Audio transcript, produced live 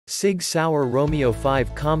Sig Sauer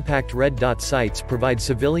Romeo5 compact red dot sights provide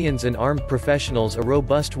civilians and armed professionals a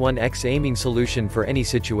robust 1x aiming solution for any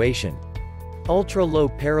situation. Ultra-low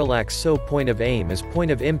parallax SO point of aim is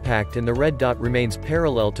point of impact and the red dot remains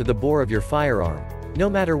parallel to the bore of your firearm, no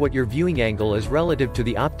matter what your viewing angle is relative to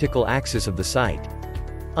the optical axis of the sight.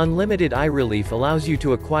 Unlimited eye relief allows you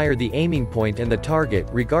to acquire the aiming point and the target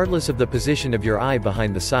regardless of the position of your eye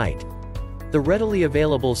behind the sight. The readily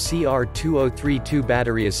available SOR52001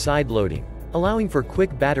 battery is side-loading, allowing for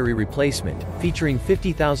quick battery replacement, featuring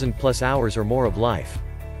 50,000 plus hours or more of life.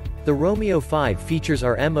 The Romeo5 features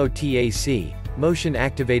our MOTAC, motion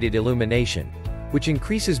activated illumination, which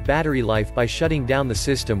increases battery life by shutting down the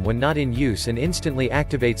system when not in use and instantly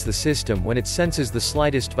activates the system when it senses the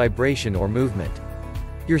slightest vibration or movement.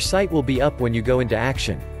 Your sight will be up when you go into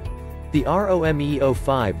action. The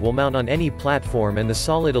Romeo5 will mount on any platform and the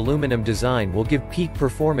solid aluminum design will give peak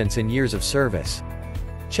performance in years of service.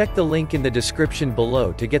 Check the link in the description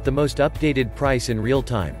below to get the most updated price in real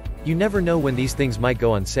time. You never know when these things might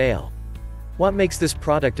go on sale. What makes this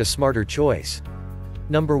product a smarter choice?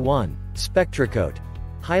 Number 1. SpectraCoat.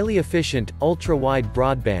 Highly efficient, ultra-wide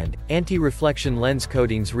broadband, anti-reflection lens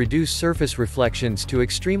coatings reduce surface reflections to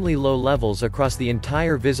extremely low levels across the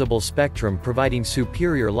entire visible spectrum, providing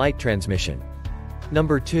superior light transmission.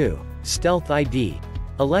 Number 2. Stealth ID.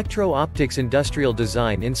 Electro-optics industrial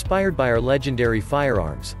design inspired by our legendary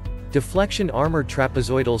firearms. Deflection armor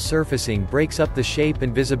trapezoidal surfacing breaks up the shape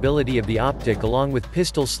and visibility of the optic along with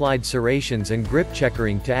pistol slide serrations and grip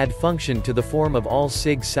checkering to add function to the form of all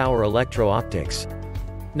Sig Sauer electro-optics.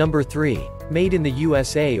 Number 3. Made in the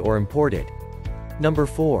USA or imported. Number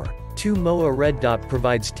 4. 2 MOA red dot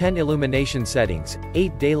provides 10 illumination settings,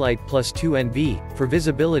 8 daylight plus 2 NV, for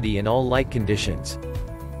visibility in all light conditions.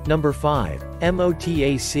 Number 5.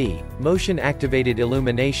 MOTAC, motion activated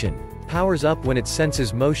illumination, powers up when it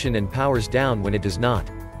senses motion and powers down when it does not.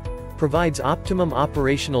 Provides optimum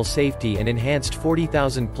operational safety and enhanced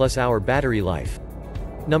 40,000 plus hour battery life.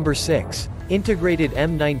 Number 6. Integrated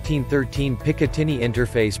M1913 Picatinny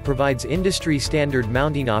interface provides industry-standard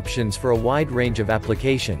mounting options for a wide range of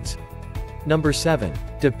applications. Number 7.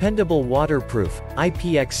 Dependable waterproof,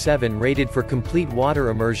 IPX7 rated for complete water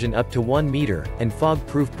immersion up to 1 meter, and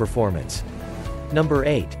fog-proof performance. Number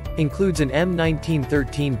 8. Includes an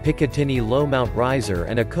M1913 Picatinny low-mount riser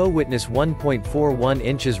and a co-witness 1.41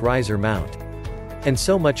 inches riser mount. And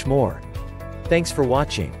so much more. Thanks for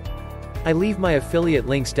watching. I leave my affiliate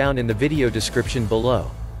links down in the video description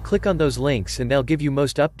below. Click on those links and they'll give you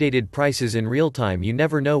most updated prices in real time. You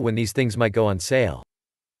never know when these things might go on sale.